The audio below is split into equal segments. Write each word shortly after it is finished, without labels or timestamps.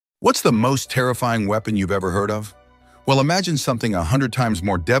What's the most terrifying weapon you've ever heard of? Well, imagine something 100 times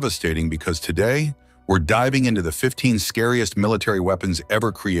more devastating, because today, we're diving into the 15 scariest military weapons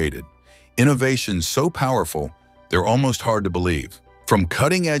ever created. Innovations so powerful, they're almost hard to believe. From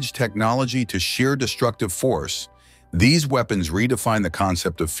cutting-edge technology to sheer destructive force, these weapons redefine the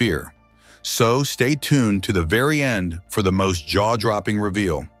concept of fear. So stay tuned to the very end for the most jaw-dropping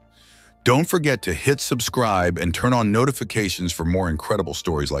reveal. Don't forget to hit subscribe and turn on notifications for more incredible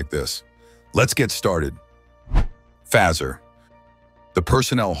stories like this. Let's get started. Phaser, the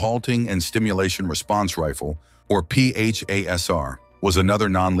Personnel Halting and Stimulation Response Rifle, or PHASR, was another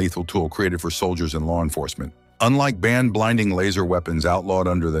non-lethal tool created for soldiers and law enforcement. Unlike band-blinding laser weapons outlawed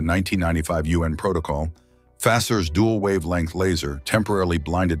under the 1995 UN Protocol, Phaser's dual-wavelength laser temporarily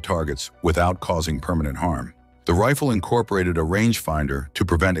blinded targets without causing permanent harm. The rifle incorporated a rangefinder to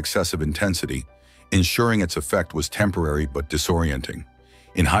prevent excessive intensity, ensuring its effect was temporary but disorienting.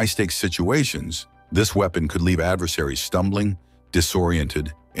 In high-stakes situations, this weapon could leave adversaries stumbling,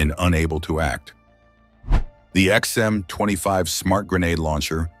 disoriented, and unable to act. The XM-25 Smart Grenade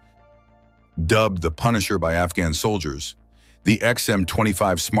Launcher, dubbed the Punisher by Afghan soldiers, the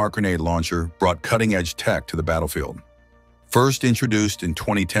XM-25 Smart Grenade Launcher brought cutting-edge tech to the battlefield. First introduced in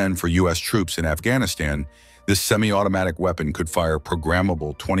 2010 for U.S. troops in Afghanistan, this semi-automatic weapon could fire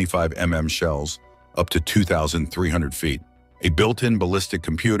programmable 25mm shells up to 2,300 feet. A built-in ballistic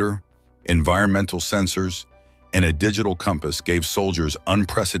computer, environmental sensors, and a digital compass gave soldiers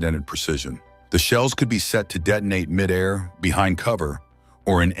unprecedented precision. The shells could be set to detonate mid-air, behind cover,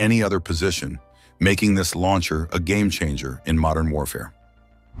 or in any other position, making this launcher a game-changer in modern warfare.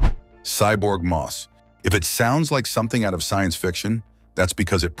 Cyborg Moss. If it sounds like something out of science fiction, that's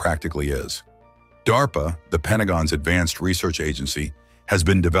because it practically is. DARPA, the Pentagon's advanced research agency, has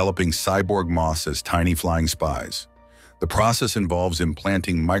been developing cyborg moths as tiny flying spies. The process involves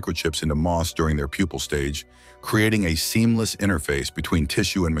implanting microchips into moths during their pupal stage, creating a seamless interface between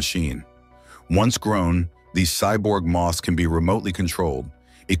tissue and machine. Once grown, these cyborg moths can be remotely controlled,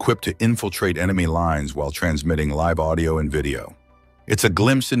 equipped to infiltrate enemy lines while transmitting live audio and video. It's a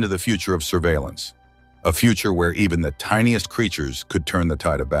glimpse into the future of surveillance, a future where even the tiniest creatures could turn the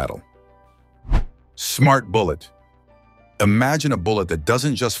tide of battle. Smart Bullet. Imagine a bullet that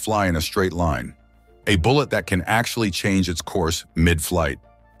doesn't just fly in a straight line. A bullet that can actually change its course mid-flight.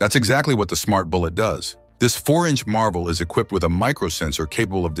 That's exactly what the Smart Bullet does. This 4-inch marvel is equipped with a microsensor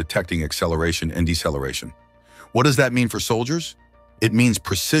capable of detecting acceleration and deceleration. What does that mean for soldiers? It means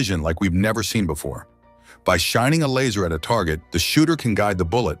precision like we've never seen before. By shining a laser at a target, the shooter can guide the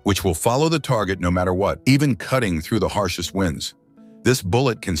bullet, which will follow the target no matter what, even cutting through the harshest winds. This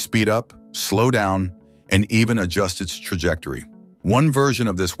bullet can speed up, slow down, and even adjust its trajectory. One version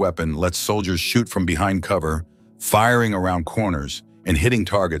of this weapon lets soldiers shoot from behind cover, firing around corners, and hitting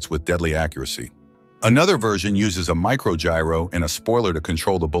targets with deadly accuracy. Another version uses a microgyro and a spoiler to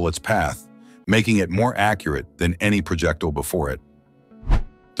control the bullet's path, making it more accurate than any projectile before it.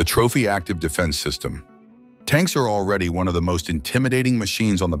 The Trophy Active Defense System. Tanks are already one of the most intimidating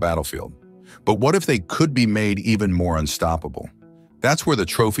machines on the battlefield. But what if they could be made even more unstoppable? That's where the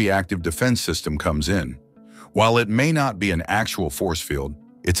Trophy Active Defense System comes in. While it may not be an actual force field,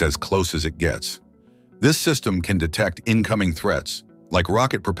 it's as close as it gets. This system can detect incoming threats, like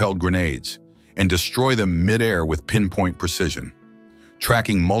rocket-propelled grenades, and destroy them mid-air with pinpoint precision.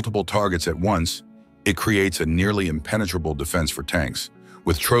 Tracking multiple targets at once, it creates a nearly impenetrable defense for tanks.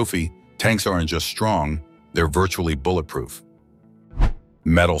 With Trophy, tanks aren't just strong, they're virtually bulletproof.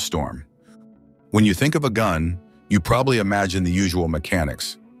 Metal Storm. When you think of a gun, you probably imagine the usual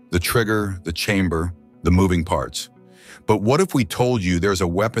mechanics: the trigger, the chamber, the moving parts. But what if we told you there's a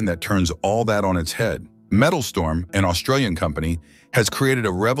weapon that turns all that on its head? Metal Storm, an Australian company, has created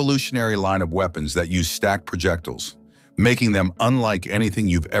a revolutionary line of weapons that use stacked projectiles, making them unlike anything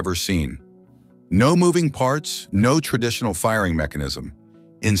you've ever seen. No moving parts, no traditional firing mechanism.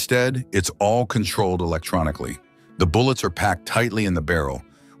 Instead, it's all controlled electronically. The bullets are packed tightly in the barrel,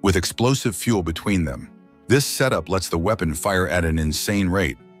 with explosive fuel between them. This setup lets the weapon fire at an insane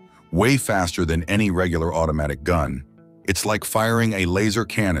rate, way faster than any regular automatic gun. It's like firing a laser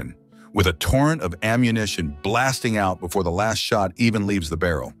cannon, with a torrent of ammunition blasting out before the last shot even leaves the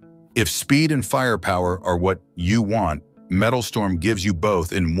barrel. If speed and firepower are what you want, Metal Storm gives you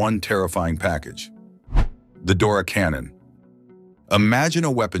both in one terrifying package. The Dora Cannon. Imagine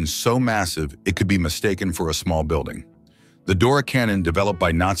a weapon so massive it could be mistaken for a small building. The Dora Cannon, developed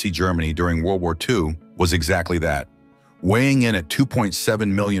by Nazi Germany during World War II, was exactly that. Weighing in at 2.7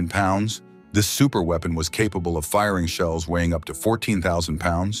 million pounds, this superweapon was capable of firing shells weighing up to 14,000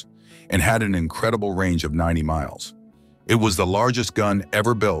 pounds and had an incredible range of 90 miles. It was the largest gun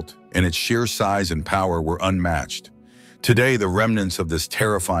ever built, and its sheer size and power were unmatched. Today, the remnants of this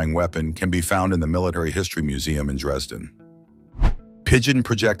terrifying weapon can be found in the Military History Museum in Dresden.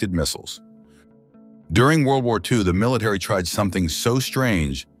 Pigeon-projected missiles. During World War II, the military tried something so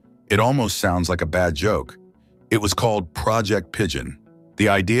strange, it almost sounds like a bad joke. It was called Project Pigeon. The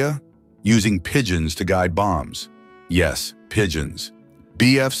idea? Using pigeons to guide bombs. Yes, pigeons.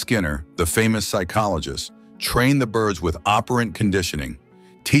 B.F. Skinner, the famous psychologist, trained the birds with operant conditioning,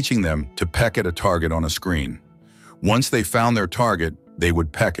 teaching them to peck at a target on a screen. Once they found their target, they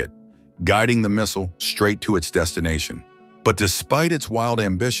would peck it, guiding the missile straight to its destination. But despite its wild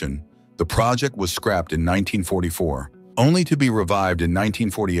ambition, the project was scrapped in 1944, only to be revived in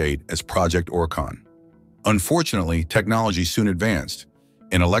 1948 as Project Orkan. Unfortunately, technology soon advanced,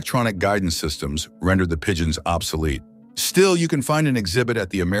 and electronic guidance systems rendered the pigeons obsolete. Still, you can find an exhibit at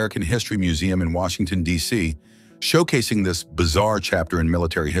the American History Museum in Washington, D.C., showcasing this bizarre chapter in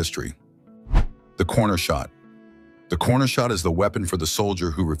military history. The corner shot. The corner shot is the weapon for the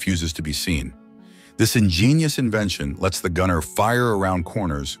soldier who refuses to be seen. This ingenious invention lets the gunner fire around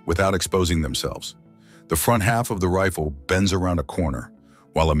corners without exposing themselves. The front half of the rifle bends around a corner,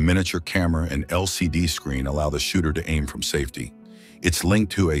 while a miniature camera and LCD screen allow the shooter to aim from safety. It's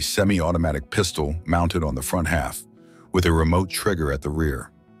linked to a semi-automatic pistol mounted on the front half, with a remote trigger at the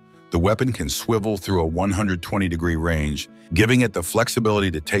rear. The weapon can swivel through a 120-degree range, giving it the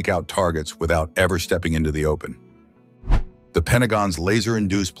flexibility to take out targets without ever stepping into the open. The Pentagon's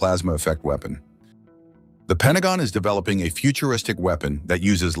laser-induced plasma effect weapon. The Pentagon is developing a futuristic weapon that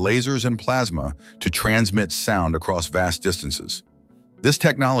uses lasers and plasma to transmit sound across vast distances. This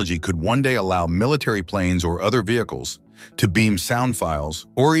technology could one day allow military planes or other vehicles to beam sound files,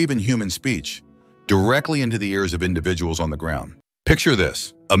 or even human speech, directly into the ears of individuals on the ground. Picture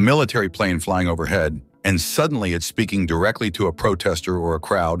this, a military plane flying overhead, and suddenly it's speaking directly to a protester or a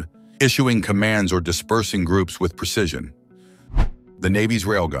crowd, issuing commands or dispersing groups with precision. The Navy's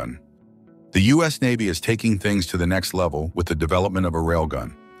railgun. The U.S. Navy is taking things to the next level with the development of a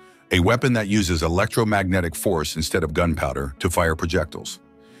railgun, a weapon that uses electromagnetic force instead of gunpowder to fire projectiles.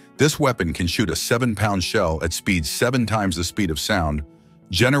 This weapon can shoot a 7-pound shell at speeds 7 times the speed of sound,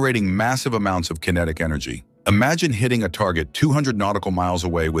 generating massive amounts of kinetic energy. Imagine hitting a target 200 nautical miles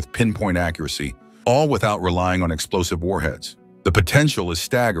away with pinpoint accuracy, all without relying on explosive warheads. The potential is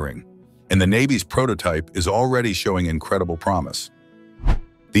staggering, and the Navy's prototype is already showing incredible promise.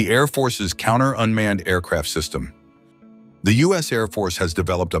 The Air Force's Counter-Unmanned Aircraft System. The U.S. Air Force has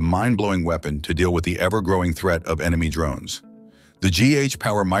developed a mind-blowing weapon to deal with the ever-growing threat of enemy drones. The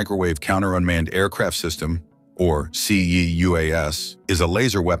GH-Power Microwave Counter-Unmanned Aircraft System, or CEUAS, is a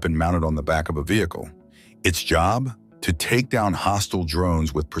laser weapon mounted on the back of a vehicle. Its job? To take down hostile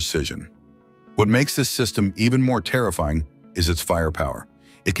drones with precision. What makes this system even more terrifying is its firepower.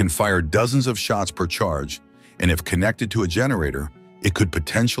 It can fire dozens of shots per charge, and if connected to a generator, it could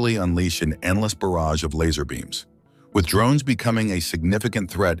potentially unleash an endless barrage of laser beams. With drones becoming a significant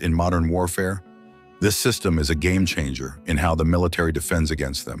threat in modern warfare, this system is a game-changer in how the military defends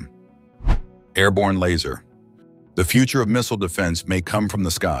against them. Airborne laser. The future of missile defense may come from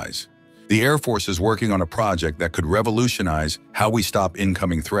the skies. The Air Force is working on a project that could revolutionize how we stop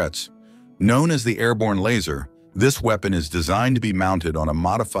incoming threats. Known as the airborne laser, this weapon is designed to be mounted on a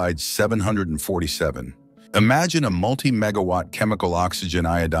modified 747. Imagine a multi-megawatt chemical oxygen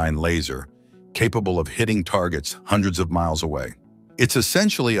iodine laser capable of hitting targets hundreds of miles away. It's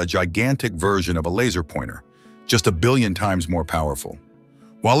essentially a gigantic version of a laser pointer, just 1 billion times more powerful.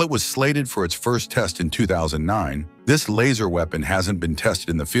 While it was slated for its first test in 2009, this laser weapon hasn't been tested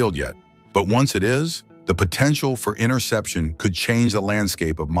in the field yet. But once it is, the potential for interception could change the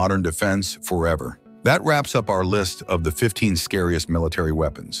landscape of modern defense forever. That wraps up our list of the 15 scariest military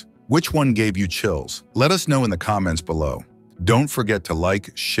weapons. Which one gave you chills? Let us know in the comments below. Don't forget to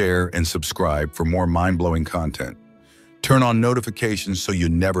like, share, and subscribe for more mind-blowing content. Turn on notifications so you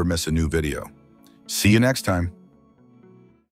never miss a new video. See you next time.